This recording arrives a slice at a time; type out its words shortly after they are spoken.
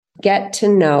get to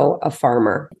know a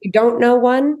farmer. If you don't know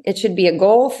one, it should be a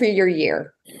goal for your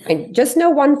year. And just know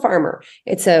one farmer.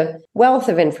 It's a wealth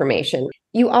of information.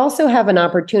 You also have an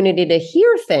opportunity to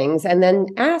hear things and then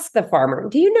ask the farmer,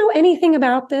 do you know anything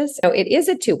about this? So it is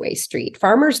a two-way street.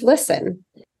 Farmers listen.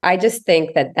 I just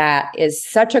think that that is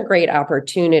such a great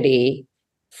opportunity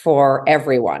for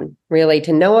everyone, really,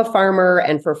 to know a farmer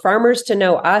and for farmers to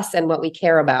know us and what we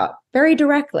care about very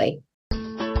directly.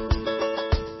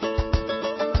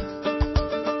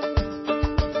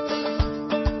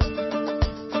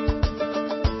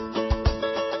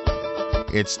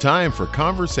 It's time for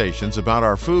conversations about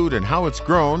our food and how it's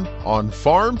grown on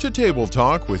Farm to Table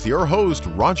Talk with your host,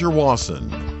 Roger Wasson.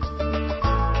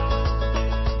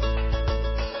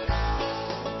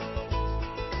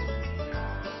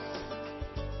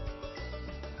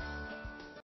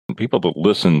 People that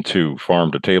listen to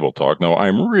Farm to Table Talk know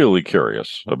I'm really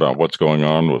curious about what's going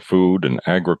on with food and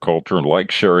agriculture and like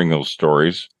sharing those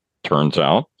stories. Turns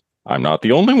out I'm not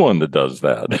the only one that does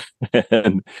that.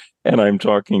 and I'm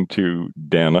talking to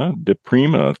Dana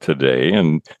DiPrima today.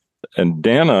 And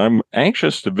Dana, I'm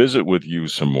anxious to visit with you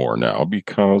some more now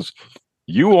because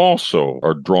you also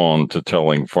are drawn to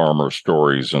telling farmer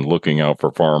stories and looking out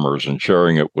for farmers and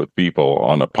sharing it with people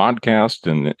on a podcast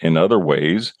and in other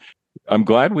ways. I'm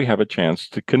glad we have a chance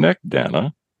to connect,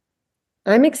 Dana.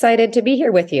 I'm excited to be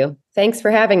here with you. Thanks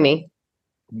for having me.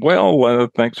 Well,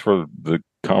 thanks for the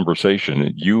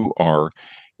conversation. You are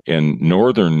in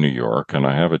northern New York, and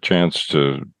I have a chance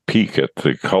to peek at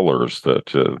the colors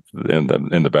that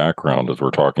in the background as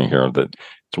we're talking here. That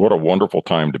it's what a wonderful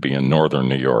time to be in northern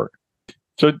New York.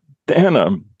 So,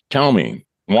 Dana, tell me,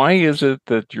 why is it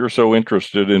that you're so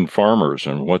interested in farmers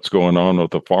and what's going on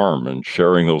with the farm and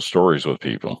sharing those stories with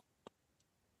people?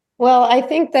 Well, I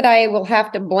think that I will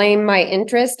have to blame my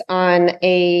interest on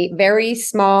a very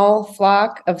small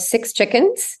flock of 6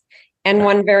 chickens and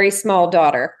one very small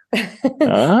daughter.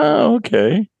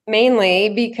 Okay.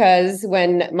 Mainly because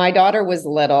when my daughter was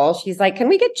little, she's like, can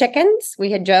we get chickens?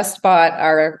 We had just bought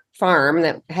our farm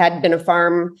that had been a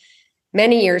farm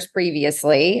many years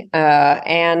previously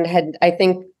and had, I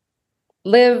think,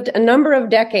 lived a number of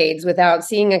decades without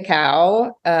seeing a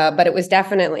cow. But it was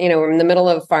definitely, in the middle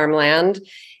of farmland.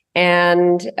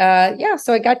 And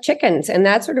so I got chickens, and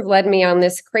that sort of led me on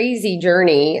this crazy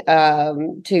journey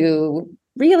to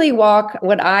really walk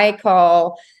what I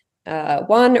call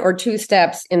 1 or 2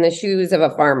 steps in the shoes of a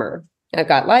farmer. I've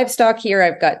got livestock here.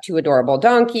 I've got 2 adorable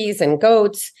donkeys and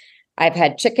goats. I've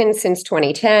had chickens since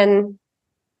 2010.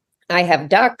 I have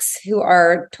ducks who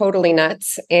are totally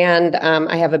nuts, and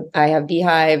I have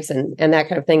beehives and that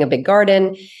kind of thing, a big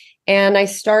garden. And I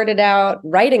started out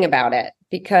writing about it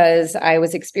because I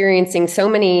was experiencing so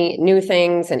many new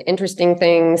things and interesting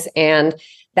things. And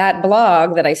that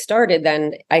blog that I started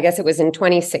then, I guess it was in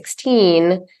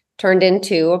 2016, turned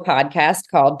into a podcast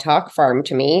called Talk Farm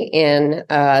to Me in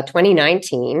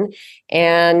 2019.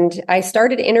 And I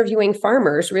started interviewing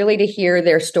farmers really to hear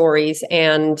their stories.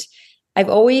 And I've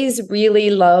always really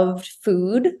loved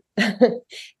food. I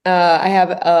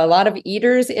have a lot of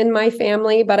eaters in my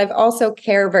family, but I've also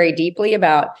care very deeply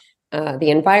about the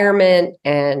environment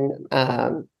and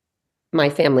my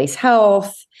family's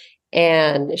health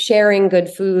and sharing good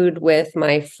food with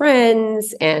my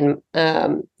friends. And,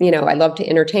 I love to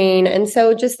entertain. And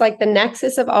so just like the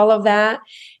nexus of all of that,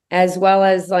 as well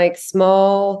as like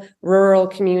small rural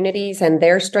communities and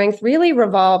their strength, really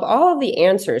revolve all of the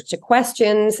answers to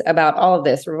questions about all of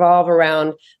this revolve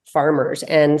around farmers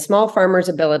and small farmers'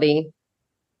 ability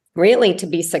really to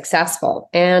be successful.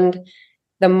 And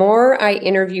the more I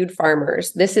interviewed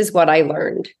farmers, this is what I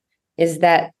learned, is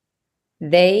that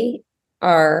they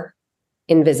are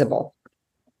invisible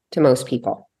to most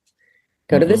people.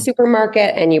 Go to the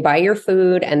supermarket and you buy your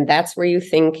food, and that's where you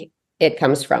think it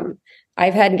comes from.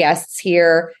 I've had guests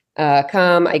here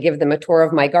come, I give them a tour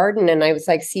of my garden, and I was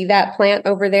like, see that plant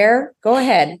over there? Go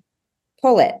ahead,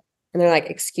 pull it. And they're like,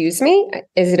 excuse me,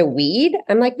 is it a weed?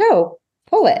 I'm like, no,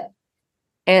 pull it.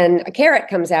 And a carrot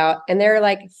comes out, and they're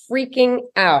like freaking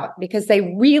out because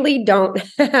they really don't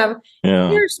have,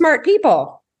 they're smart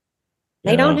people.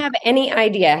 They don't have any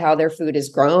idea how their food is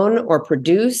grown or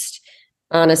produced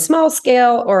on a small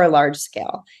scale or a large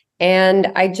scale.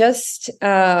 And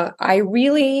I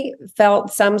really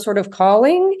felt some sort of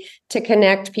calling to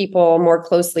connect people more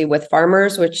closely with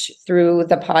farmers, which through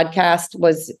the podcast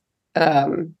was,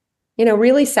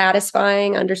 really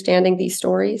satisfying understanding these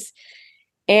stories.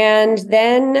 And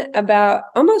then about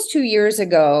almost 2 years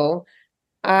ago,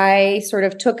 I sort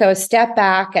of took a step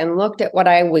back and looked at what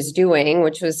I was doing,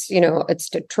 which was,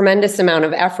 it's a tremendous amount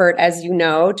of effort, as you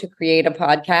know, to create a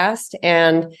podcast.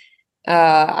 And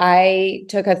I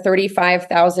took a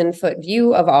 35,000-foot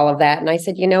view of all of that. And I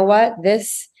said, you know what?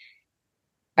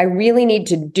 I really need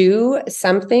to do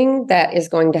something that is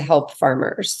going to help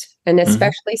farmers, and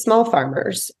especially small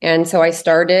farmers. And so I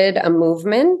started a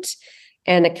movement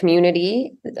and a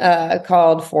community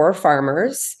called For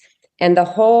Farmers. And the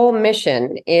whole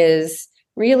mission is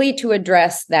really to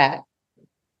address that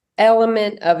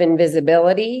element of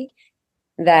invisibility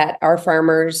that our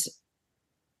farmers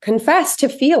confess to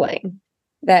feeling,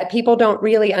 that people don't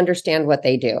really understand what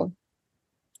they do.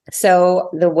 So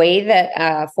the way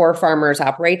that For Farmers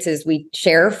operates is we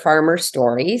share farmer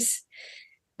stories.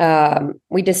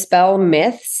 We dispel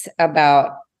myths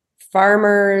about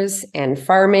farmers and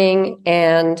farming,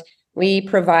 and we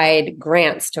provide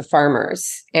grants to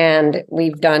farmers. And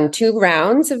we've done 2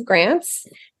 rounds of grants.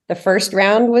 The first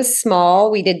round was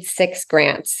small. We did 6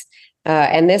 grants.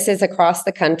 And this is across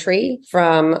the country,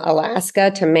 from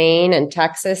Alaska to Maine and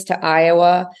Texas to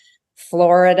Iowa,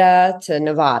 Florida to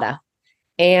Nevada.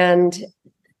 And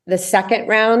the second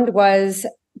round was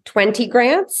 20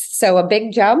 grants, so a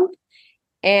big jump.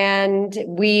 And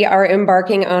we are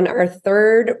embarking on our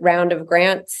 3rd round of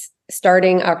grants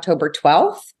starting October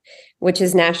 12th, which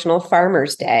is National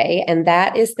Farmers Day. And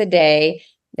that is the day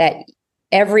that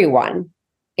everyone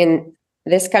in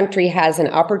this country has an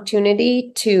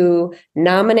opportunity to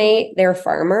nominate their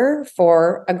farmer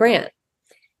for a grant.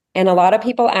 And a lot of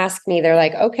people ask me, they're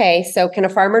like, okay, so can a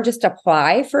farmer just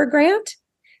apply for a grant?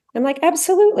 I'm like,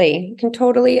 absolutely. You can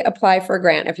totally apply for a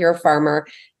grant. If you're a farmer,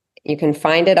 you can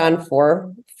find it on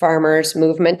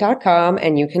forfarmersmovement.com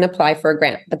and you can apply for a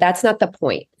grant. But that's not the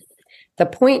point. The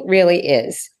point really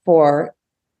is for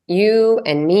you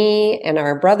and me and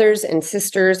our brothers and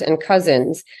sisters and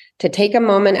cousins to take a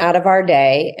moment out of our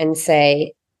day and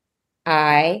say,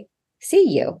 I see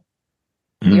you.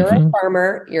 You're a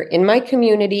farmer. You're in my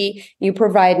community. You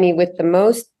provide me with the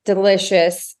most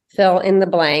delicious fill in the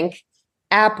blank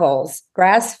apples,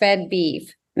 grass-fed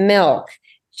beef, milk,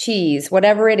 cheese,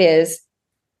 whatever it is.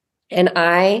 And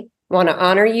I want to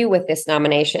honor you with this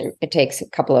nomination. It takes a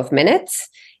couple of minutes.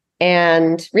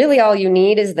 And really all you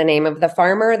need is the name of the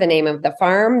farmer, the name of the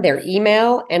farm, their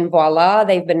email, and voila,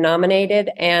 they've been nominated.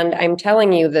 And I'm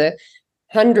telling you, the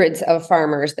hundreds of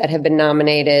farmers that have been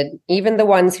nominated, even the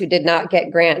ones who did not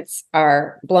get grants,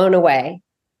 are blown away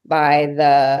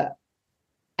by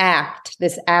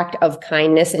this act of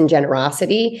kindness and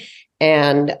generosity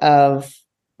and of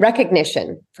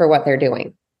recognition for what they're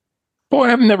doing. Boy,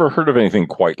 I've never heard of anything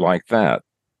quite like that.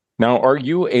 Now, are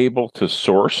you able to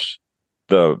source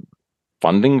the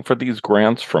funding for these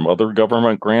grants from other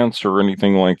government grants or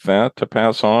anything like that to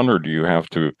pass on? Or do you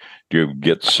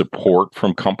get support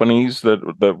from companies that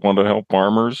want to help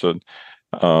farmers? And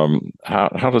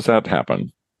how does that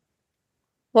happen?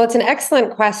 Well, it's an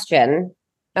excellent question.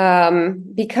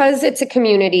 Because it's a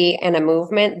community and a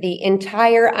movement, the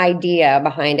entire idea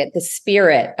behind it, the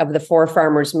spirit of the For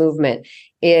Farmers movement,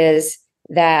 is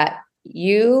that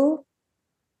you,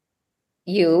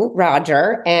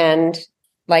 Roger, and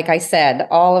like I said,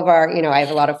 all of our, I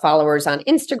have a lot of followers on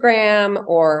Instagram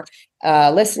or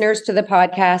listeners to the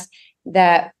podcast,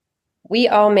 that we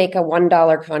all make a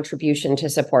 $1 contribution to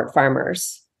support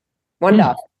farmers.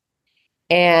 $1.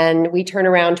 And we turn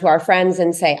around to our friends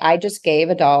and say, I just gave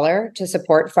 $1 to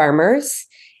support farmers,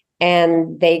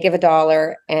 and they give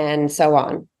 $1, and so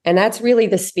on. And that's really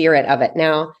the spirit of it.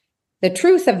 Now, the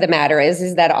truth of the matter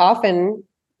is that often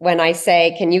when I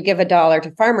say, can you give $1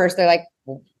 to farmers? They're like,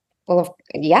 well,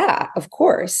 yeah, of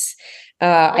course.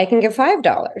 I can give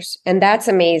 $5. And that's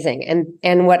amazing.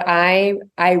 And what I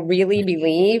really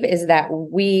believe is that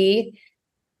we,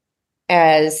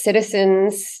 as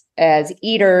citizens, as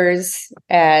eaters,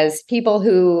 as people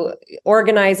who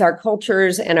organize our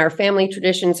cultures and our family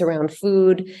traditions around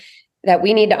food, that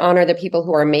we need to honor the people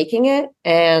who are making it,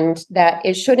 and that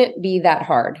it shouldn't be that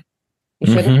hard.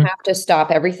 You shouldn't have to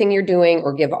stop everything you're doing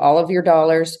or give all of your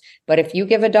dollars. But if you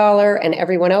give $1 and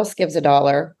everyone else gives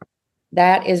 $1,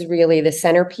 that is really the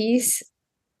centerpiece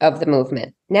of the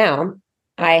movement. Now,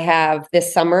 I have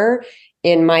this summer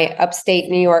in my upstate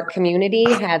New York community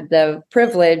had the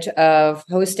privilege of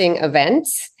hosting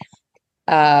events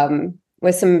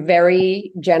with some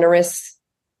very generous,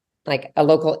 like a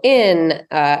local inn.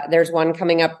 There's one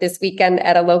coming up this weekend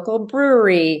at a local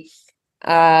brewery.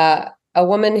 A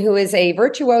woman who is a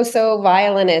virtuoso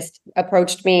violinist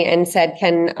approached me and said,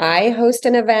 can I host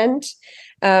an event?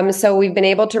 So we've been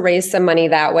able to raise some money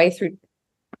that way through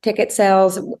ticket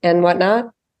sales and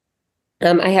whatnot.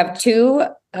 I have 2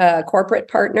 corporate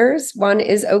partners. One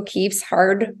is O'Keeffe's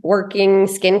Hardworking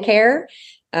Skincare.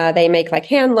 They make like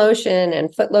hand lotion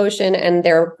and foot lotion, and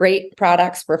they're great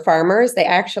products for farmers. They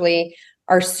actually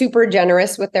are super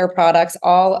generous with their products.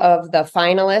 All of the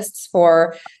finalists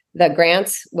for the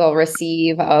grants will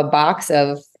receive a box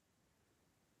of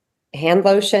hand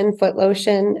lotion, foot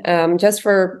lotion, just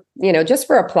for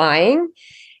applying.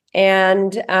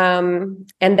 And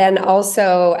then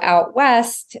also out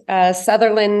west,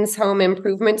 Sutherland's Home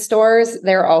Improvement Stores,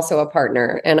 they're also a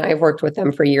partner, and I've worked with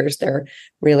them for years. They're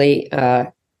really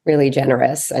really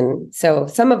generous, and so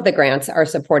some of the grants are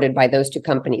supported by those two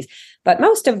companies, but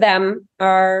most of them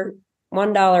are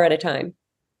 $1 at a time.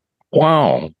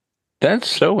 Wow, that's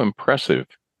so impressive.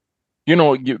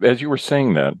 As you were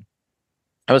saying that,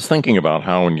 I was thinking about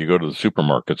how when you go to the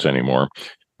supermarkets anymore,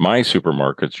 my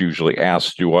supermarkets usually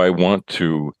ask, do I want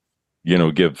to,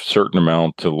 give certain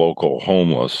amount to local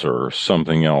homeless or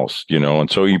something else,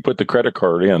 and so you put the credit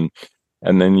card in,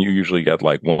 and then you usually get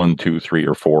like $1, $2, $3,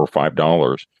 or $4 or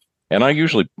 $5. And I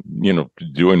usually,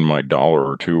 doing my dollar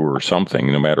or two or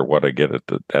something, no matter what I get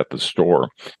at the store.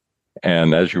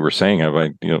 And as you were saying,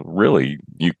 really,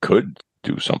 you could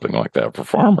do something like that for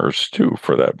farmers too,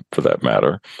 for that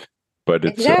matter. But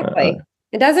it's exactly.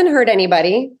 It doesn't hurt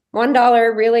anybody.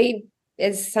 $1 really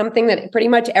is something that pretty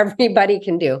much everybody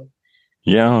can do.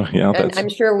 Yeah. And I'm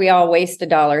sure we all waste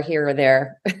 $1 here or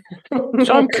there.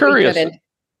 So I'm curious.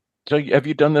 So have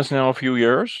you done this now a few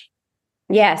years?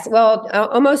 Yes. Well,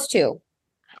 almost 2.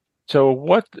 So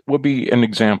what would be an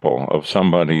example of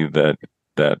somebody that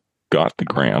got the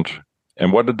grant,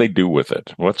 and what did they do with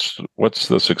it? What's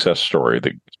the success story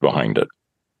that's behind it?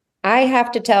 I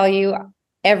have to tell you,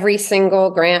 every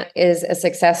single grant is a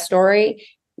success story.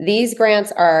 These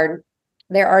grants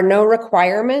there are no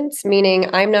requirements,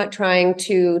 meaning I'm not trying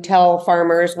to tell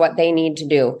farmers what they need to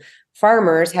do.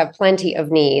 Farmers have plenty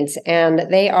of needs, and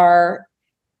they are,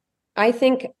 I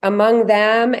think, among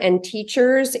them and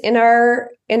teachers in our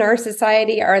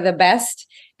society are the best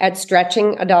at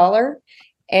stretching $1.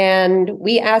 And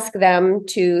we ask them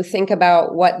to think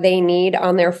about what they need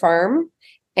on their farm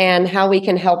and how we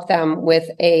can help them with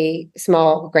a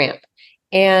small grant.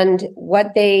 And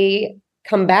what they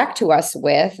come back to us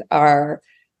with are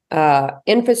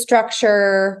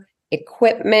infrastructure,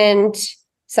 equipment.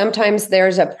 Sometimes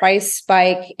there's a price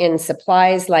spike in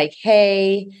supplies like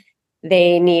hay.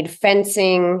 They need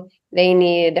fencing. They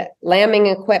need lambing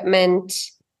equipment,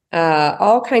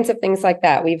 all kinds of things like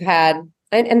that. We've had,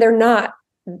 and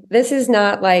this is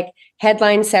not like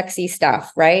headline sexy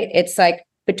stuff, right? It's like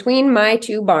between my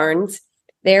 2 barns,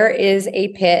 there is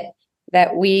a pit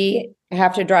that we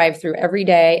have to drive through every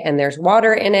day, and there's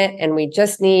water in it. And we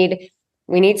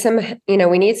need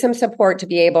some support to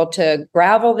be able to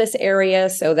gravel this area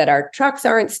so that our trucks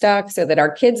aren't stuck, so that our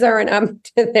kids aren't up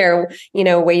to their,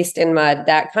 waist in mud,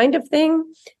 that kind of thing.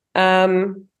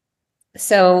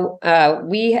 So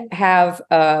we have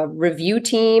a review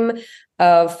team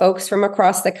of folks from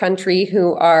across the country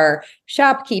who are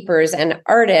shopkeepers and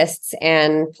artists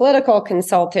and political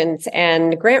consultants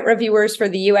and grant reviewers for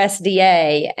the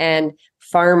USDA and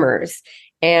farmers.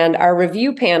 And our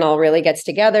review panel really gets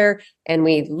together, and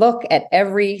we look at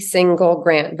every single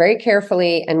grant very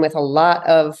carefully and with a lot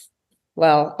of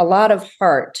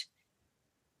heart.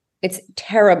 It's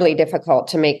terribly difficult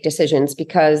to make decisions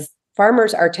because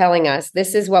farmers are telling us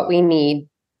this is what we need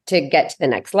to get to the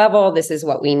next level. This is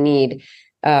what we need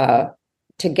to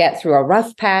get through a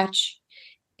rough patch.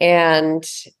 And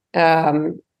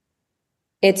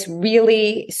it's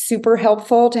really super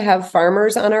helpful to have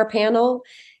farmers on our panel,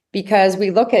 because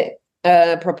we look at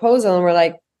a proposal and we're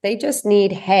like, they just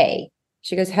need hay.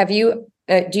 She goes,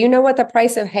 do you know what the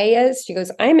price of hay is? She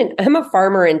goes, I'm a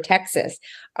farmer in Texas.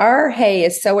 Our hay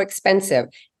is so expensive.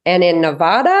 And in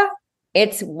Nevada,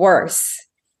 it's worse.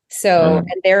 So,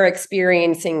 and they're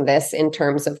experiencing this in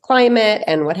terms of climate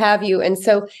and what have you. And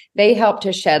so they help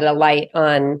to shed a light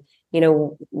on,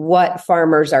 what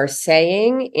farmers are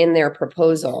saying in their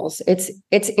proposals.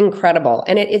 It's incredible.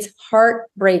 And it's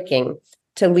heartbreaking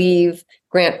to leave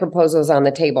grant proposals on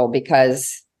the table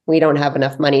because we don't have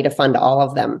enough money to fund all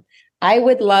of them. I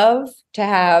would love to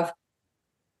have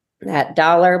that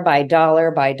dollar by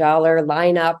dollar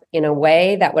line up in a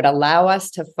way that would allow us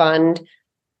to fund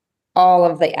all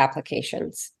of the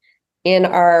applications. In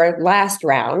our last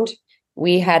round,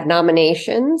 we had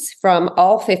nominations from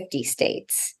all 50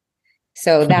 states.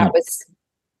 So that was,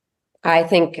 I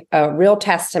think, a real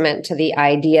testament to the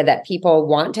idea that people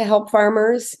want to help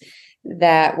farmers,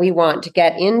 that we want to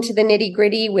get into the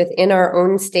nitty-gritty within our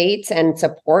own states and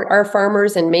support our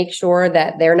farmers and make sure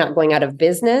that they're not going out of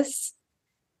business,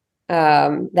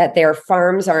 that their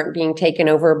farms aren't being taken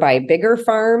over by bigger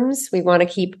farms. We want to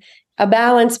keep a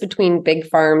balance between big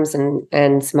farms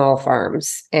and small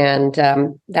farms. And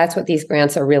that's what these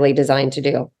grants are really designed to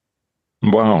do.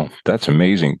 Wow, that's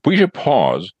amazing. We should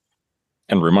pause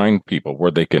and remind people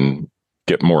where they can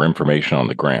get more information on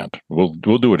the grant. We'll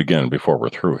do it again before we're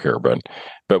through here, but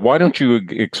why don't you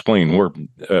explain where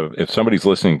if somebody's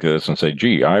listening to this and say,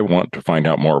 "Gee, I want to find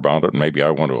out more about it, and maybe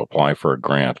I want to apply for a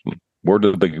grant," where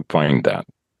do they find that?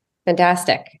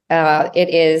 Fantastic. It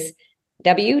is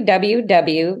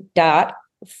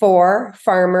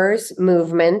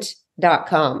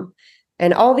www.forfarmersmovement.com.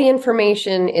 And all the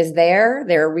information is there.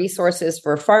 There are resources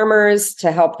for farmers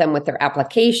to help them with their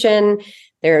application.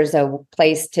 There's a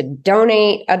place to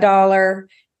donate $1.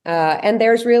 And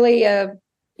there's really an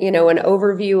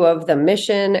overview of the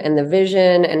mission and the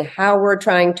vision and how we're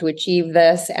trying to achieve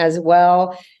this, as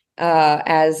well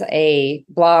as a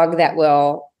blog that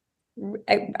will,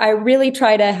 I really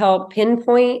try to help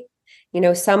pinpoint,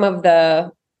 some of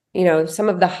the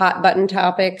hot button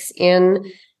topics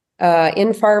in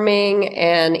farming,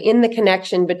 and in the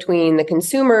connection between the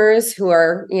consumers who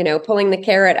are, pulling the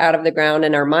carrot out of the ground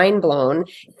and are mind blown,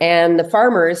 and the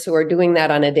farmers who are doing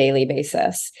that on a daily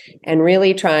basis, and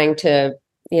really trying to,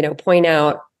 point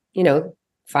out,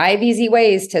 5 easy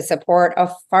ways to support a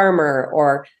farmer,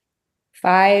 or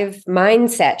 5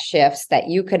 mindset shifts that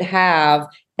you could have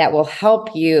that will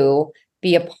help you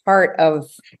be a part of,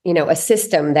 a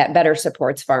system that better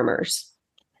supports farmers.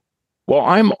 Well,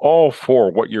 I'm all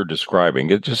for what you're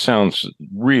describing. It just sounds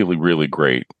really, really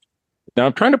great. Now,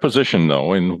 I'm trying to position,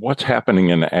 though, in what's happening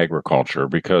in agriculture,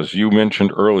 because you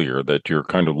mentioned earlier that you're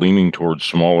kind of leaning towards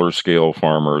smaller scale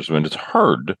farmers, and it's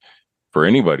hard for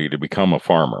anybody to become a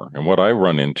farmer. And what I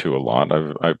run into a lot,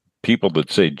 I've people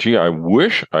that say, "Gee, I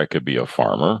wish I could be a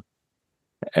farmer,"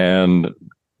 and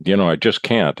I just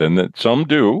can't. And that some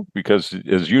do, because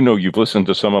as you know, you've listened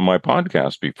to some of my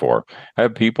podcasts before. I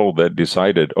have people that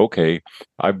decided, okay,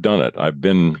 I've done it. I've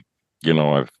been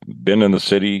in the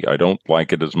city. I don't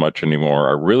like it as much anymore.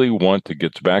 I really want to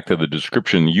get back to the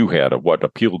description you had of what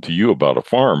appealed to you about a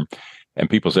farm. And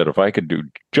people said, if I could do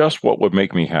just what would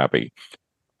make me happy,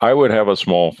 I would have a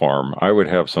small farm. I would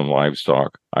have some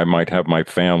livestock. I might have my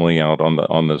family out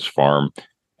on this farm.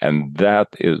 And that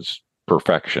is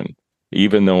perfection,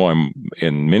 even though I'm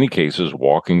in many cases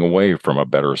walking away from a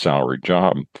better salaried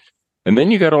job. And then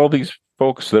you got all these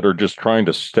folks that are just trying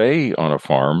to stay on a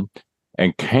farm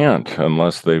and can't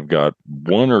unless they've got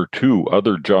 1 or 2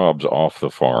 other jobs off the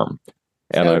farm.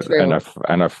 And I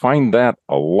find that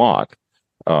a lot.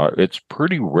 It's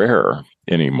pretty rare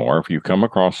anymore if you come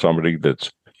across somebody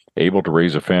that's able to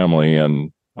raise a family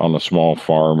and on a small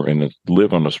farm and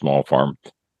live on a small farm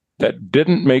that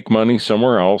didn't make money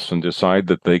somewhere else and decide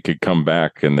that they could come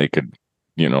back and they could,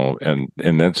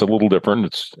 and that's a little different.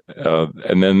 It's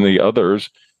and then the others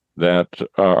that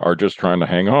are just trying to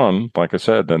hang on, like I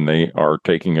said, and they are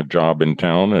taking a job in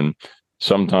town, and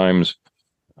sometimes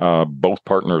both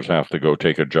partners have to go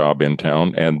take a job in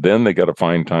town, and then they got to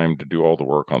find time to do all the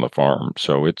work on the farm.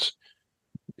 So it's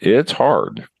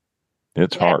hard.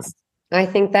 It's hard. I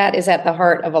think that is at the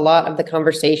heart of a lot of the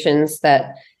conversations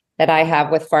that I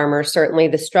have with farmers. Certainly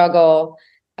the struggle,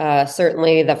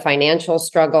 certainly the financial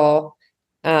struggle.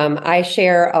 I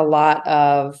share a lot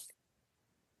of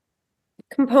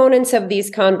components of these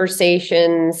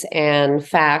conversations and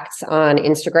facts on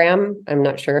Instagram. I'm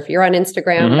not sure if you're on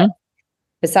Instagram. Mm-hmm. But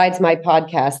besides my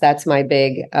podcast, that's my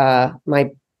big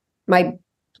my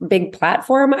big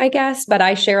platform, I guess. But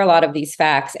I share a lot of these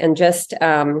facts, and just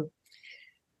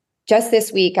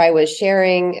this week I was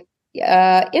sharing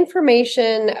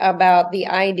information about the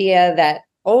idea that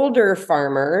older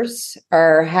farmers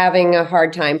are having a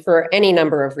hard time, for any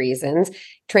number of reasons,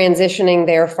 transitioning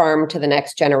their farm to the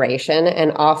next generation.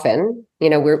 And often,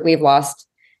 we've lost,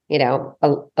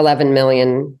 11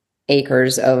 million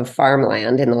acres of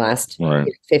farmland in the last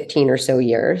 15 or so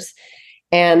years.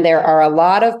 And there are a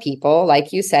lot of people,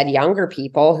 like you said, younger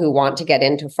people who want to get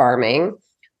into farming,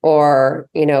 or,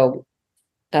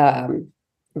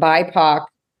 BIPOC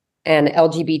and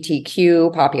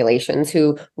LGBTQ populations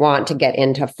who want to get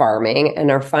into farming and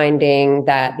are finding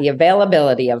that the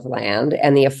availability of land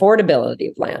and the affordability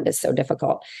of land is so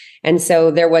difficult. And so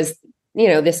there was,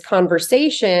 this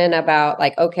conversation about,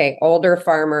 like, okay, older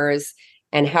farmers,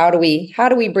 and how do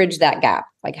we bridge that gap?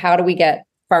 Like, how do we get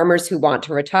farmers who want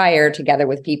to retire together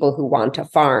with people who want to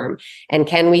farm? And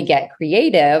can we get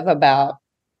creative about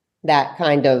that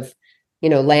kind of,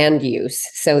 land use,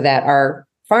 so that our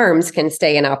farms can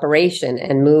stay in operation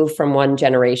and move from one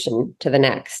generation to the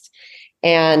next?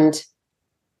 And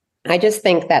I just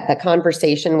think that the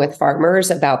conversation with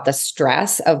farmers about the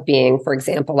stress of being, for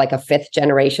example, like a 5th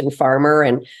generation farmer,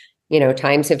 and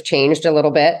times have changed a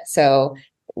little bit. So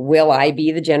will I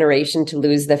be the generation to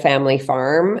lose the family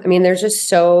farm? I mean, it's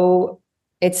so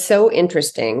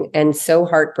interesting and so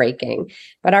heartbreaking.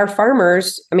 But our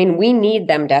farmers, I mean, we need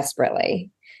them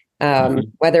desperately,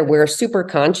 whether we're super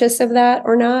conscious of that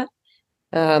or not.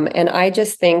 And I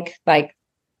just think like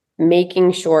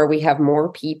making sure we have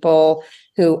more people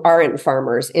who aren't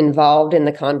farmers involved in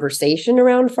the conversation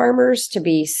around farmers to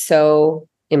be so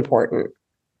important.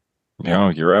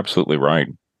 Yeah, you're absolutely right.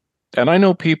 And I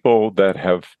know people that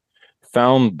have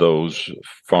found those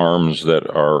farms that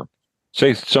are,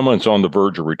 say, someone's on the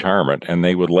verge of retirement and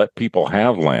they would let people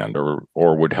have land or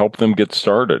would help them get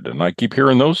started. And I keep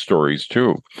hearing those stories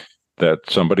too, that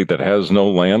somebody that has no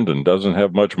land and doesn't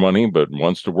have much money but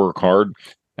wants to work hard,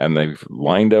 and they've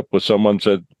lined up with someone,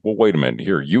 said, well, wait a minute,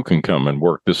 here, you can come and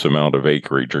work this amount of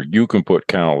acreage, or you can put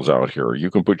cows out here, or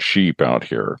you can put sheep out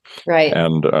here. Right.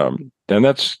 And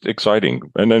that's exciting.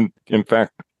 And then, in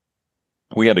fact,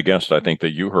 we had a guest, I think,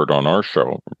 that you heard on our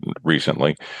show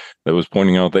recently that was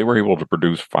pointing out they were able to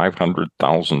produce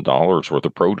 $500,000 worth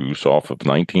of produce off of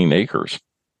 19 acres.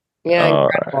 Yeah,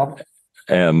 incredible.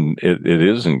 And it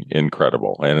is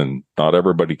incredible. And not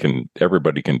everybody can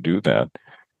do that.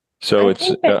 So I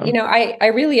think that, I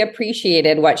really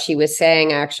appreciated what she was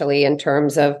saying, actually, in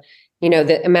terms of,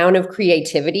 the amount of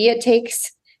creativity it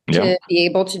takes to be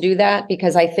able to do that.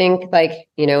 Because I think like,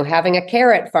 having a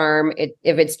carrot farm, if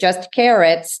it's just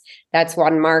carrots, that's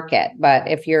one market. But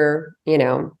if you're,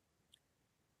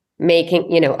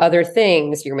 making, other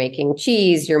things, you're making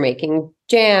cheese, you're making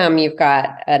jam, you've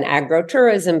got an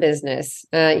agro-tourism business,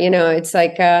 it's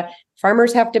like,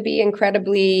 farmers have to be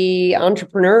incredibly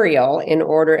entrepreneurial in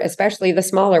order, especially the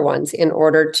smaller ones, in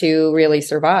order to really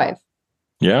survive.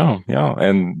 Yeah.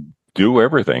 And do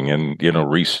everything and,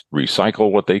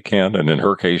 recycle what they can. And in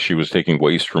her case, she was taking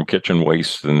waste from kitchen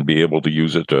waste and be able to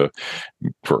use it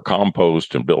for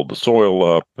compost and build the soil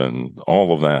up and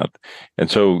all of that.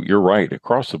 And so you're right,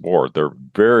 across the board, they're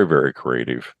very, very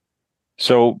creative.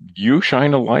 So you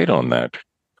shine a light on that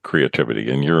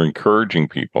creativity and you're encouraging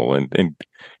people and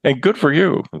good for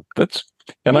you.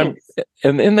 And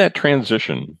in that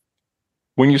transition,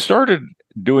 when you started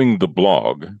doing the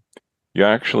blog, you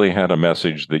actually had a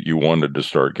message that you wanted to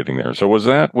start getting there. So was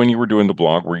that when you were doing the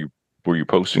blog, were you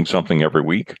posting something every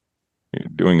week?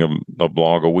 Doing a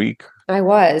blog a week? I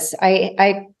was.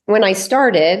 I when I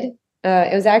started,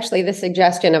 it was actually the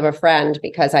suggestion of a friend,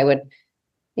 because I would,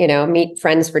 meet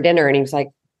friends for dinner and he was like,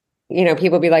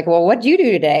 people would be like, well, what'd you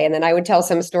do today? And then I would tell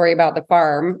some story about the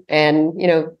farm and,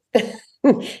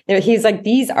 he's like,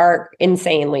 these are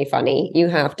insanely funny. You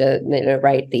have to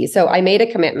write these. So I made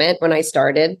a commitment when I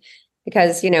started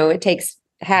because, it takes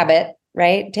habit,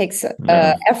 right? It takes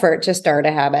effort to start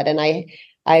a habit. And I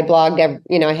blogged,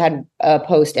 I had a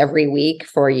post every week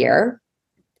for a year.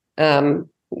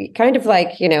 Kind of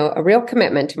like, a real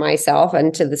commitment to myself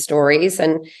and to the stories.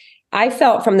 And I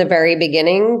felt from the very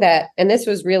beginning that, and this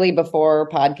was really before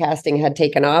podcasting had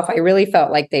taken off, I really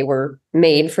felt like they were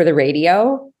made for the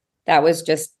radio. That was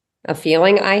just a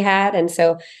feeling I had. And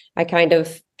so I kind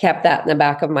of kept that in the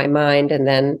back of my mind. And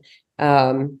then,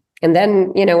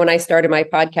 when I started my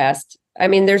podcast, I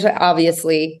mean, there's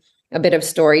obviously a bit of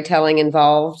storytelling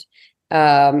involved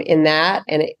in that.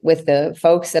 And with the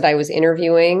folks that I was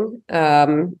interviewing,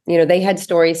 they had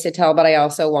stories to tell, but I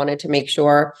also wanted to make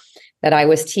sure that I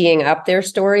was teeing up their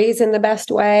stories in the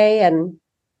best way. And,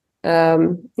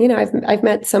 I've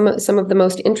met some of the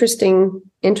most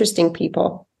interesting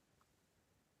people.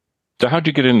 So how'd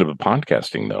you get into the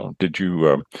podcasting though? Did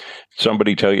you,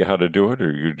 somebody tell you how to do it,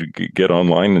 or you get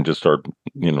online and just start,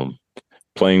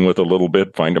 playing with a little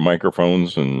bit, find the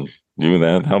microphones and do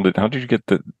that? How did you get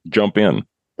to jump in?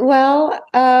 Well,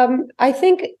 I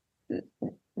think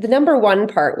the number one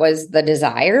part was the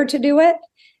desire to do it.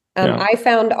 I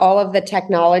found all of the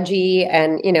technology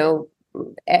and,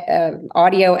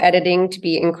 audio editing to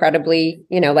be incredibly,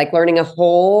 like learning a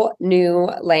whole new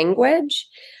language.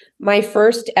 My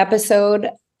first episode,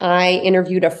 I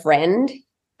interviewed a friend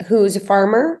who's a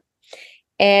farmer,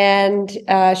 and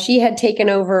she had taken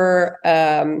over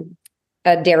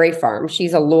a dairy farm.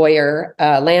 She's a lawyer,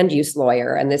 land use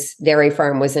lawyer, and this dairy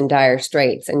farm was in dire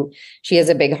straits. And she has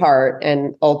a big heart,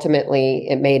 and ultimately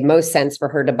it made most sense for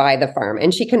her to buy the farm.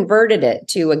 And she converted it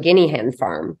to a guinea hen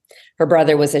farm. Her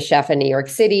brother was a chef in New York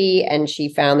City, and she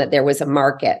found that there was a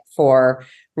market for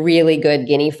really good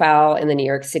guinea fowl in the New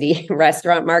York City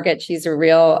restaurant market. She's a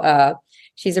real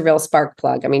spark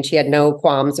plug. I mean, she had no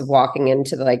qualms of walking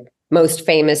into the most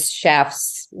famous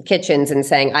chefs' kitchens and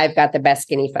saying, I've got the best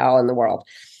guinea fowl in the world.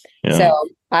 Yeah. So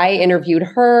I interviewed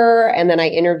her, and then I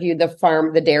interviewed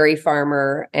the dairy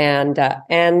farmer, and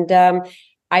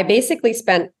I basically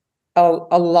spent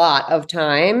a lot of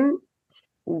time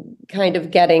kind of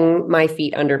getting my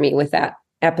feet under me with that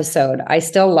episode. I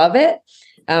still love it,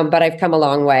 but I've come a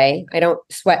long way. I don't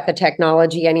sweat the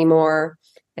technology anymore.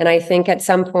 And I think at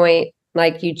some point,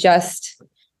 like, you just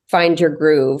find your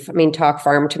groove. I mean, Talk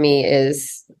Farm to me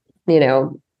is,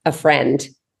 a friend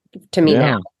to me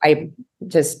now. I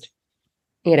just,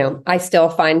 I still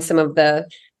find some of the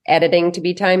editing to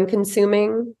be time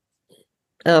consuming.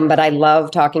 But I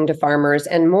love talking to farmers,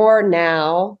 and more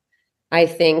now. I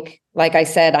think, like I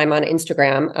said, I'm on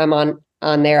Instagram. I'm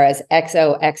on there as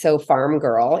XOXO Farm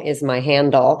Girl is my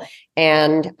handle.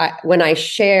 And when I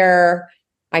share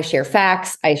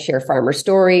facts, I share farmer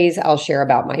stories. I'll share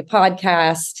about my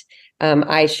podcast.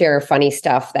 I share funny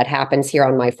stuff that happens here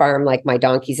on my farm, like my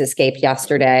donkeys escaped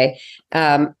yesterday.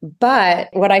 But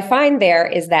what I find there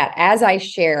is that as I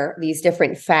share these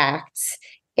different facts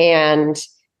and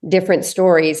different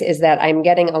stories, is that I'm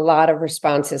getting a lot of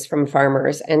responses from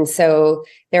farmers. And so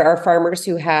there are farmers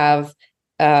who have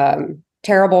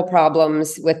terrible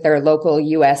problems with their local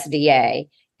USDA,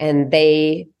 and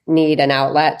they need an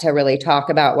outlet to really talk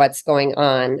about what's going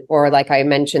on. Or, like I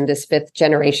mentioned, this 5th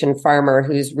generation farmer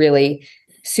who's really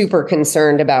super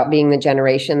concerned about being the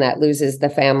generation that loses the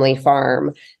family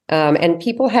farm. And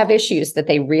people have issues that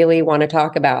they really want to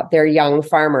talk about. They're young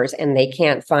farmers and they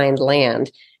can't find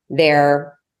land.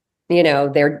 Their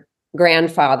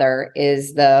grandfather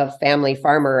is the family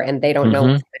farmer and they don't know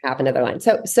what's going to happen to their land.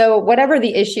 So whatever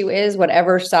the issue is,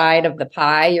 whatever side of the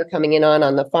pie you're coming in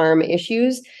on the farm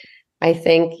issues, I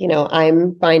think,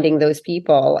 I'm finding those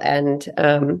people. And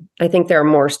I think there are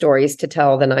more stories to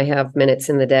tell than I have minutes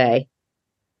in the day.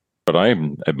 But I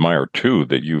admire, too,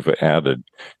 that you've added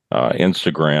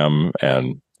Instagram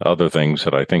and other things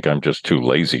that I think I'm just too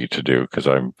lazy to do, because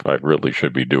I really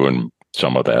should be doing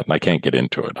some of that, and I can't get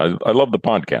into it. I love the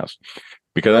podcast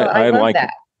because I love like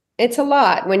that. It's a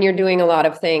lot when you're doing a lot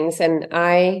of things, and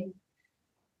I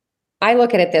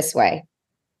look at it this way.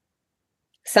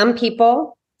 Some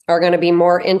people are going to be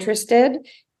more interested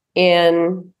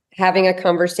in having a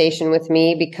conversation with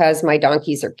me because my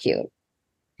donkeys are cute.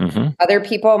 Other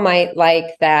people might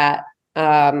like that,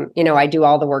 I do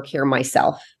all the work here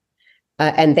myself,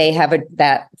 and they have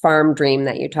that farm dream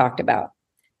that you talked about.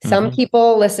 Some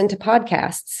people listen to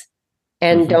podcasts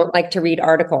and don't like to read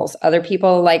articles. Other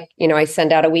people I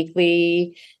send out a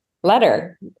weekly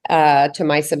letter to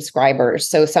my subscribers.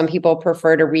 So some people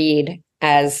prefer to read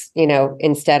as,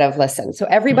 instead of listen. So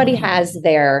everybody has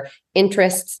their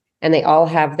interests and they all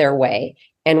have their way.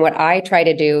 And what I try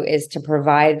to do is to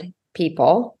provide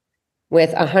people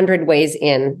with 100 ways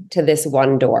in to this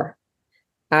one door.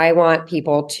 I want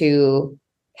people to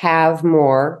have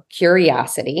more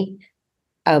curiosity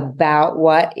about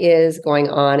what is going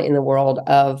on in the world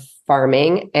of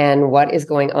farming and what is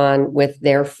going on with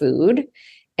their food.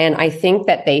 And I think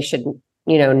that they should,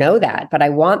 know that, but I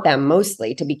want them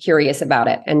mostly to be curious about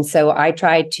it. And so I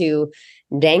try to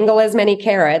dangle as many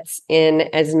carrots in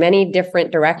as many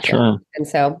different directions. Sure. And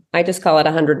so I just call it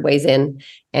 100 ways in,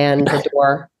 and the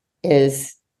door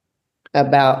is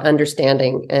about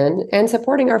understanding and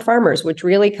supporting our farmers, which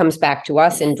really comes back to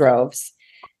us in droves,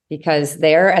 because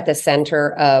they're at the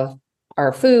center of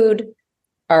our food,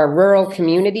 our rural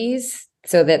communities,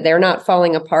 so that they're not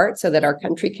falling apart, so that our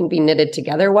country can be knitted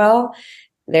together well.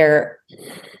 They're,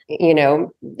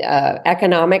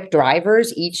 economic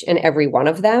drivers, each and every one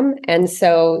of them. And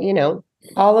so,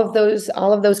 all of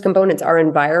those components, our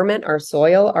environment, our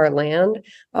soil, our land,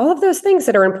 all of those things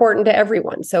that are important to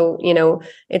everyone. So,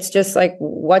 it's just like,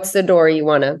 what's the door you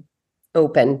want to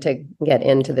open to get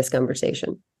into this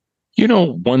conversation?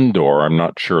 One door I'm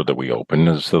not sure that we open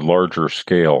is the larger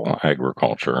scale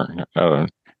agriculture.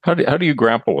 How do you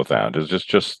grapple with that? Is this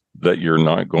just that you're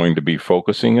not going to be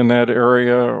focusing in that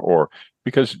area, or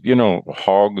because,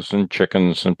 hogs and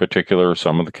chickens in particular,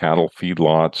 some of the cattle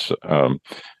feedlots,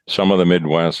 some of the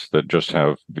Midwest that just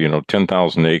have,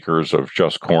 10,000 acres of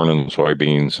just corn and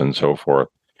soybeans and so forth.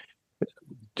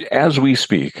 As we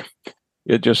speak,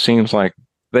 it just seems like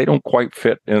they don't quite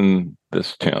fit in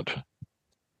this tent.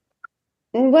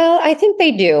 Well, I think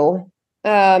they do.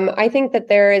 I think that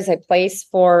there is a place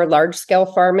for large-scale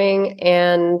farming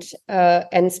and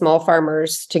small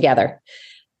farmers together.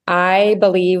 I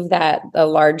believe that the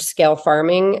large-scale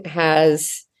farming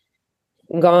has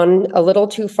gone a little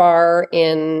too far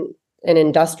in an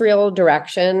industrial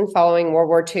direction following World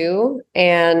War II.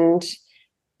 And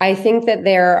I think that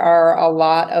there are a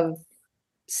lot of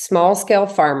small-scale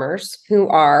farmers who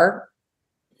are,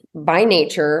 by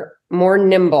nature, more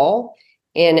nimble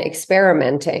in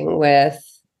experimenting with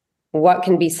what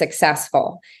can be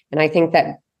successful. And I think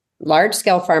that large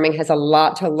scale farming has a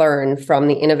lot to learn from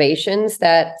the innovations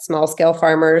that small scale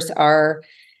farmers are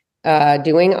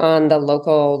doing on the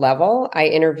local level. I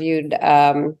interviewed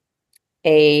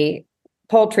a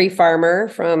poultry farmer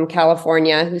from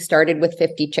California who started with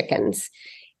 50 chickens.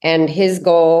 And his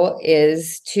goal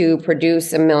is to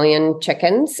produce 1 million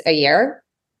chickens a year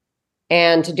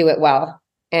and to do it well.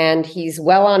 And he's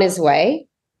well on his way.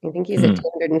 I think he's at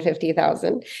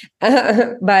 250,000.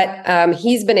 But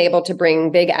he's been able to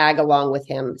bring big ag along with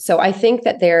him. So I think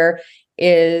that there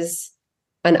is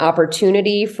an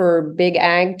opportunity for big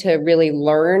ag to really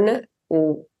learn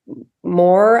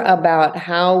more about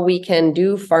how we can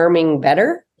do farming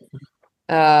better.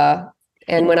 And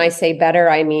when I say better,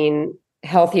 I mean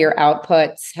healthier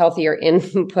outputs, healthier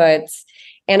inputs.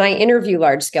 And I interview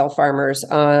large scale farmers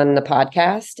on the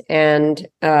podcast. And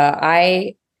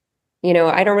I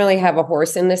don't really have a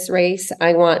horse in this race.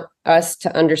 I want us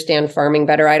to understand farming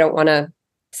better. I don't want to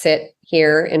sit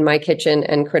here in my kitchen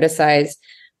and criticize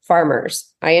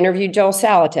farmers. I interviewed Joel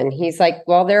Salatin. He's like,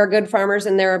 well, there are good farmers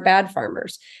and there are bad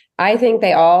farmers. I think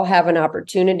they all have an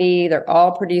opportunity. They're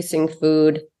all producing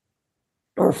food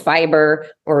or fiber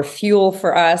or fuel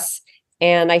for us.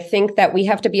 And I think that we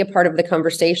have to be a part of the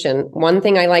conversation. One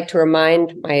thing I like to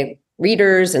remind my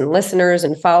readers and listeners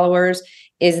and followers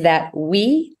is that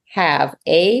we have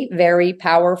a very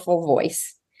powerful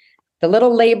voice. The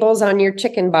little labels on your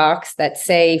chicken box that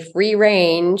say free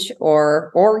range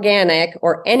or organic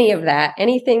or any of that,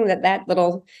 anything that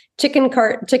little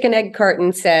chicken egg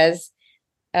carton says,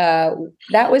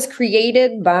 that was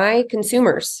created by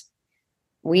consumers.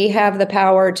 We have the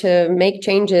power to make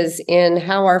changes in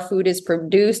how our food is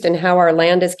produced and how our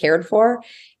land is cared for.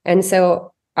 And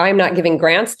so I'm not giving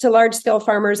grants to large scale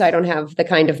farmers. I don't have the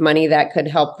kind of money that could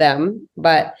help them,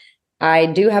 but I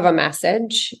do have a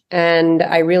message, and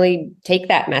I really take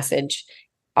that message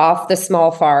off the small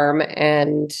farm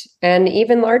and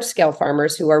even large scale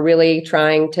farmers who are really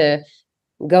trying to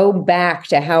go back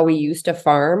to how we used to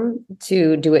farm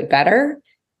to do it better,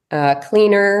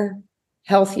 cleaner,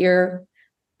 healthier.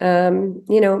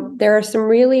 There are some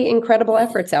really incredible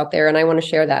efforts out there, and I want to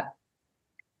share that.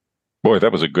 Boy,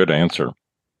 that was a good answer.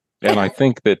 And I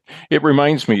think that it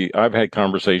reminds me, I've had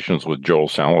conversations with Joel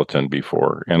Salatin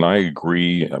before, and I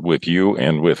agree with you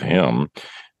and with him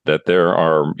that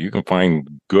you can find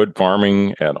good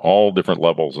farming at all different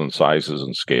levels and sizes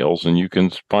and scales, and you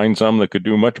can find some that could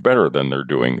do much better than they're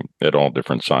doing at all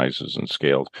different sizes and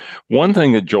scales. One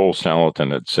thing that Joel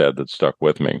Salatin had said that stuck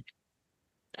with me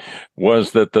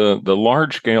was that the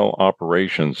large scale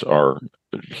operations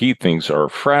he thinks are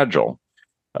fragile.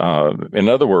 In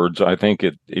other words, I think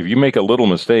if you make a little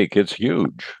mistake, it's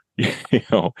huge.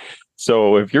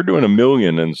 So if you're doing 1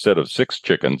 million instead of 6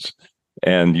 chickens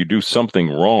and you do something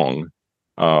wrong,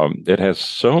 it has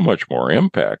so much more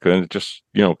impact. And it's just,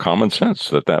 common sense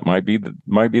that might be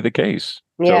the case.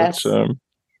 Yes. So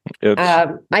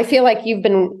I feel like you've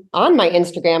been on my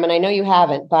Instagram, and I know you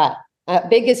haven't, but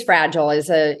big is fragile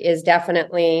is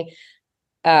definitely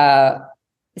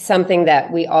something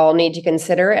that we all need to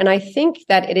consider. And I think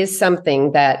that it is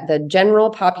something that the general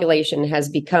population has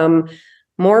become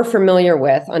more familiar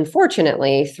with,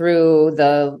 unfortunately, through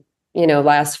the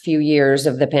last few years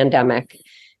of the pandemic.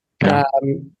 Yeah.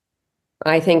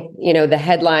 I think, the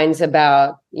headlines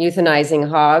about euthanizing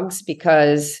hogs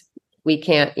because we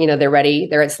can't,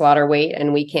 they're at slaughter weight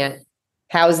and we can't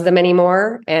house them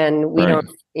anymore. And we Right.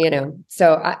 don't,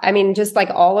 so I mean, just like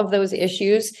all of those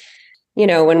issues,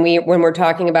 when we're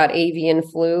talking about avian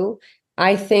flu,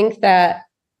 I think that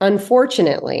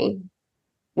unfortunately,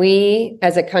 we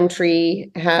as a country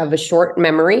have a short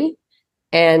memory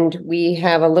and we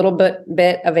have a little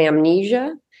bit of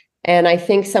amnesia. And I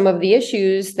think some of the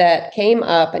issues that came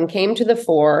up and came to the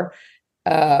fore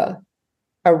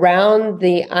around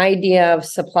the idea of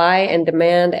supply and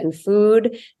demand and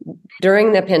food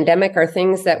during the pandemic are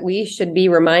things that we should be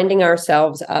reminding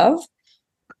ourselves of.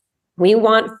 We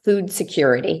want food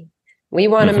security. We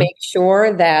want to make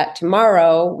sure that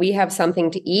tomorrow we have something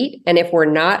to eat. And if we're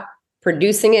not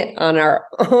producing it on our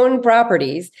own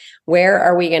properties, where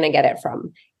are we going to get it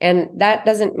from? And that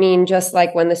doesn't mean just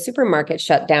like when the supermarket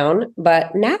shut down,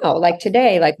 but now, like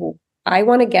today, like I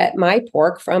want to get my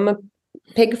pork from a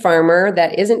pig farmer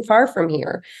that isn't far from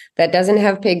here, that doesn't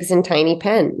have pigs in tiny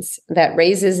pens, that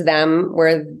raises them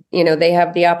where, they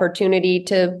have the opportunity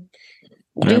to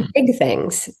do big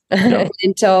things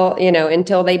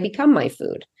until they become my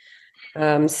food.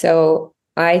 So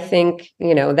I think,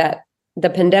 that the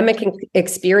pandemic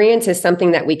experience is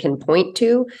something that we can point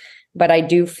to but I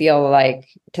do feel like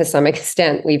to some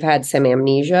extent we've had some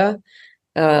amnesia.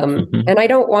 And I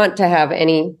don't want to have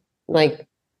any like,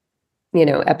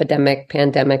 epidemic,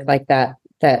 pandemic like that,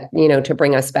 to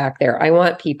bring us back there. I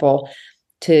want people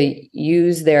to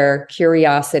use their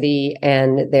curiosity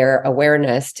and their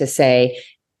awareness to say,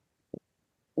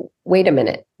 wait a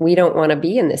minute, we don't want to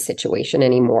be in this situation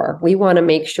anymore. We want to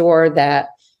make sure that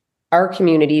our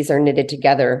communities are knitted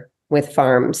together with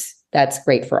farms. That's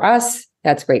great for us.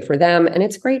 That's great for them. And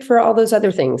it's great for all those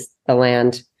other things, the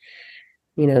land,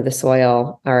 the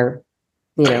soil, our,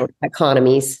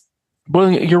 economies.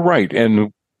 Well, you're right.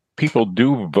 And people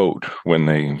do vote when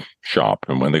they shop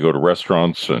and when they go to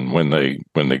restaurants and when they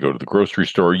go to the grocery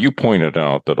store. You pointed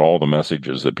out that all the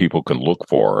messages that people can look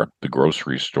for at the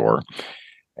grocery store.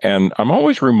 And I'm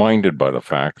always reminded by the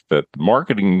fact that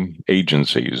marketing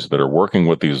agencies that are working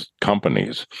with these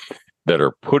companies that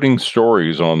are putting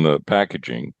stories on the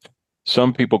packaging,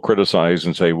 some people criticize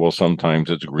and say, well, sometimes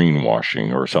it's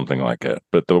greenwashing or something like that.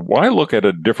 But I look at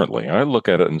it differently. I look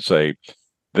at it and say,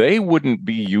 they wouldn't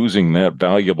be using that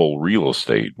valuable real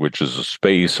estate, which is a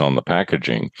space on the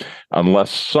packaging, unless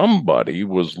somebody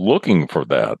was looking for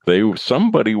that.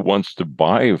 Somebody wants to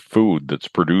buy food that's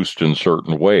produced in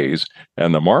certain ways,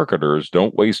 and the marketers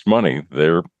don't waste money.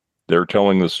 They're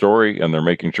telling the story, and they're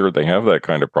making sure they have that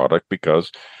kind of product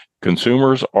because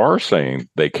consumers are saying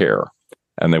they care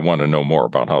and they want to know more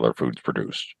about how their food's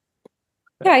produced.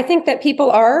 Yeah, I think that people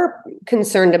are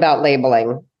concerned about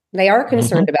labeling. They are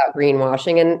concerned about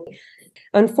greenwashing. And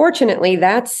unfortunately,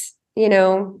 that's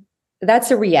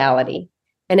a reality.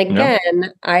 And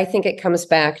again, I think it comes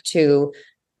back to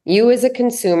you as a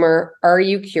consumer. Are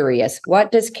you curious?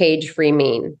 What does cage-free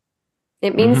mean?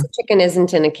 It means the chicken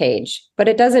isn't in a cage, but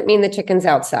it doesn't mean the chicken's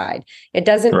outside. It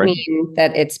doesn't mean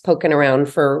that it's poking around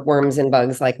for worms and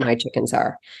bugs like my chickens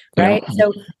are, right? Yeah.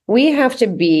 So we have to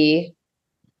be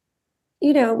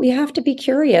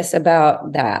curious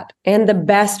about that. And the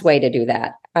best way to do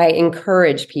that, I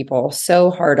encourage people so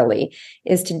heartily,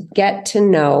 is to get to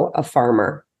know a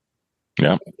farmer.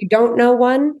 Yeah. If you don't know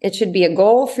one, it should be a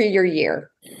goal for your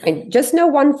year. I just know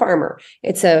one farmer.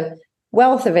 It's a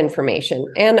wealth of information.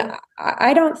 And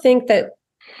I don't think that,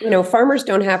 farmers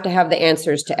don't have to have the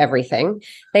answers to everything.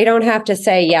 They don't have to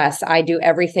say, yes, I do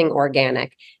everything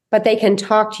organic, but they can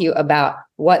talk to you about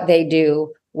what they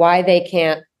do, why they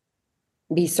can't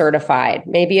be certified.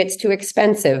 Maybe it's too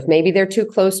expensive. Maybe they're too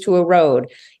close to a road.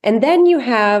 And then you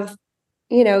have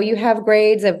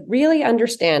grades of really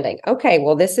understanding. Okay,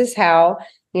 well, this is how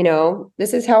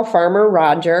Farmer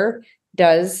Roger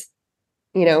does,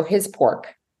 his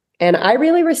pork. And I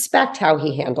really respect how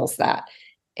he handles that.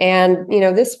 And,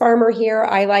 this farmer here,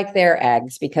 I like their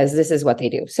eggs because this is what they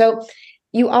do. So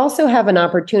you also have an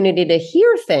opportunity to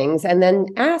hear things and then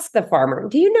ask the farmer,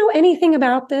 do you know anything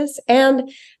about this?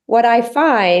 And what I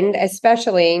find,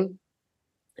 especially,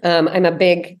 I'm a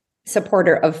big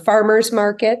supporter of farmers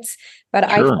markets, but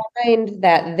sure. I find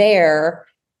that they're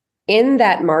in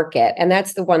that market, and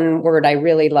that's the one word I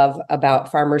really love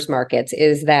about farmers markets,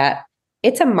 is that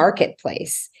it's a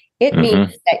marketplace. It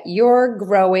means that you're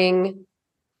growing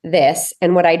this,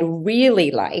 and what I'd really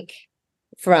like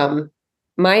from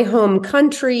my home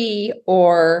country,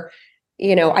 or,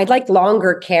 I'd like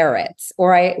longer carrots,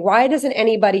 or why doesn't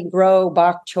anybody grow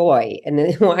bok choy? And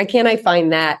then, why can't I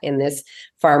find that in this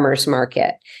farmer's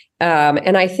market?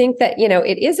 And I think that,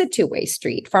 it is a two-way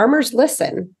street. Farmers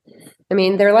listen. I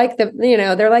mean, they're like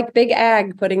they're like big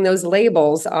ag putting those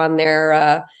labels on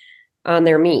their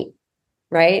meat,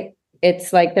 right?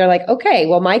 It's like, they're like, okay,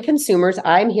 well, my consumers,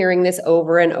 I'm hearing this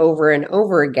over and over and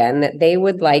over again, that they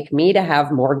would like me to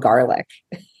have more garlic.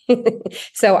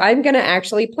 So I'm going to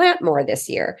actually plant more this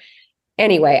year.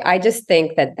 Anyway, I just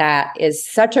think that that is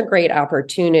such a great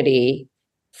opportunity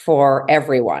for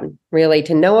everyone, really,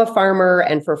 to know a farmer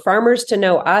and for farmers to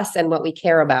know us and what we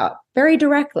care about very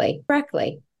directly.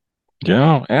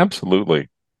 Yeah, absolutely.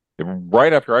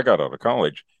 Right after I got out of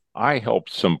college, I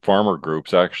helped some farmer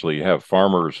groups actually have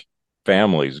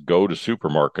families go to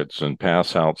supermarkets and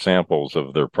pass out samples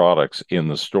of their products in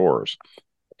the stores.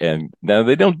 And now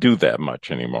they don't do that much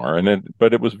anymore,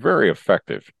 but it was very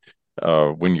effective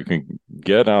when you can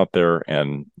get out there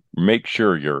and make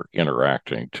sure you're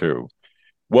interacting too.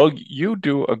 Well, you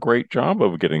do a great job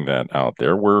of getting that out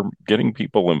there. We're getting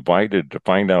people invited to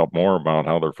find out more about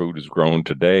how their food is grown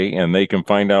today, and they can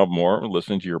find out more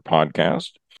listening to your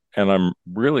podcast. And I'm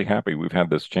really happy we've had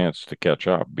this chance to catch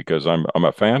up, because I'm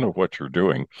a fan of what you're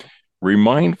doing.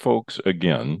 Remind folks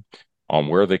again on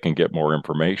where they can get more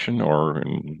information, or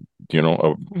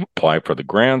apply for the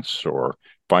grants, or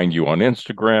find you on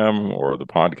Instagram or the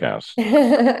podcast?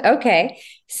 Okay.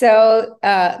 So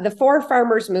the Four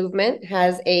Farmers Movement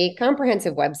has a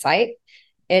comprehensive website.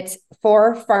 It's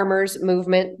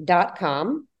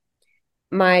fourfarmersmovement.com.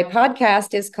 My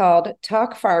podcast is called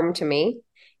Talk Farm to Me.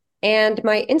 And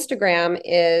my Instagram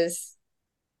is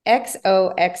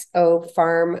XOXO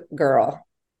Farm Girl.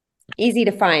 Easy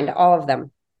to find, all of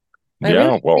them. I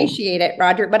really appreciate it,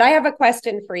 Roger. But I have a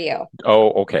question for you.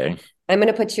 Oh, okay. I'm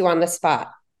going to put you on the spot.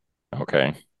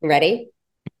 Okay. Ready?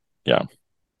 Yeah.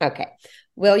 Okay.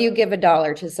 Will you give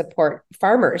 $1 to support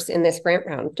farmers in this grant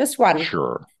round? Just one.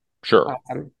 Sure.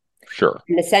 Awesome. Sure.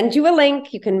 I'm going to send you a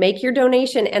link. You can make your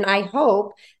donation. And I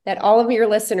hope that all of your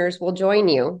listeners will join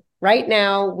you. Right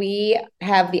now, we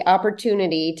have the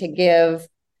opportunity to give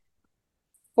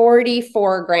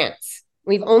 44 grants.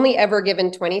 We've only ever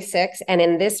given 26. And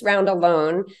in this round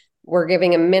alone, we're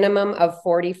giving a minimum of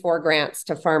 44 grants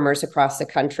to farmers across the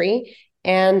country.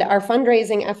 And our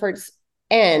fundraising efforts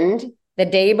end the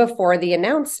day before the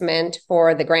announcement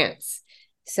for the grants.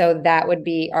 So that would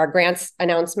be our grants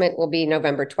announcement will be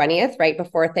November 20th, right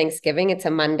before Thanksgiving. It's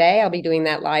a Monday. I'll be doing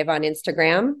that live on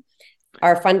Instagram.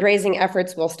 Our fundraising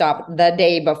efforts will stop the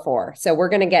day before. So we're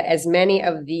going to get as many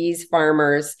of these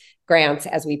farmers grants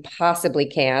as we possibly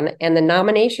can. And the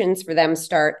nominations for them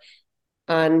start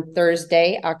on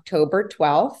Thursday, October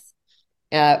 12th.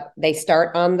 They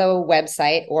start on the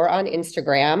website or on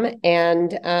Instagram,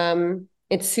 and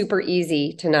it's super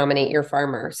easy to nominate your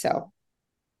farmer. So,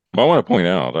 well, I want to point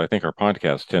out, I think our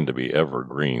podcasts tend to be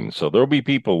evergreen. So there'll be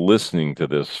people listening to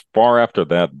this far after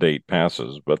that date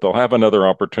passes, but they'll have another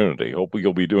opportunity. Hopefully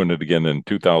you'll be doing it again in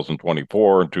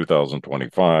 2024 and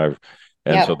 2025.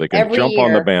 And so they can jump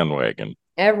on the bandwagon.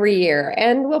 Every year.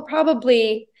 And we'll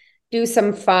probably do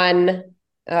some fun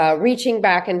reaching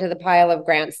back into the pile of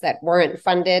grants that weren't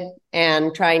funded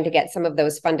and trying to get some of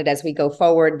those funded as we go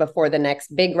forward before the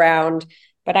next big round.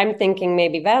 But I'm thinking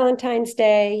maybe Valentine's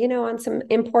Day, on some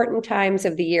important times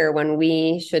of the year when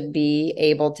we should be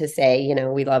able to say,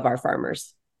 we love our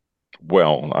farmers.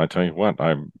 Well, I tell you what,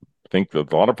 I think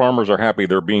that a lot of farmers are happy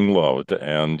they're being loved,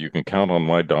 and you can count on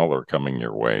my $1 coming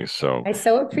your way. So I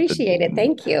so appreciate it.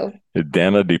 Thank you.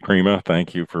 Dana DiPrima,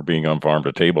 thank you for being on Farm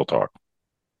to Table Talk.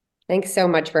 Thanks so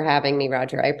much for having me,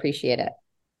 Roger. I appreciate it.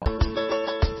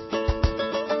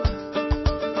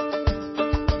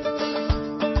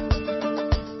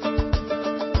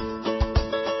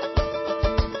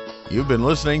 You've been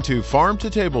listening to Farm to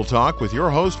Table Talk with your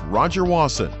host, Roger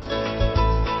Wasson.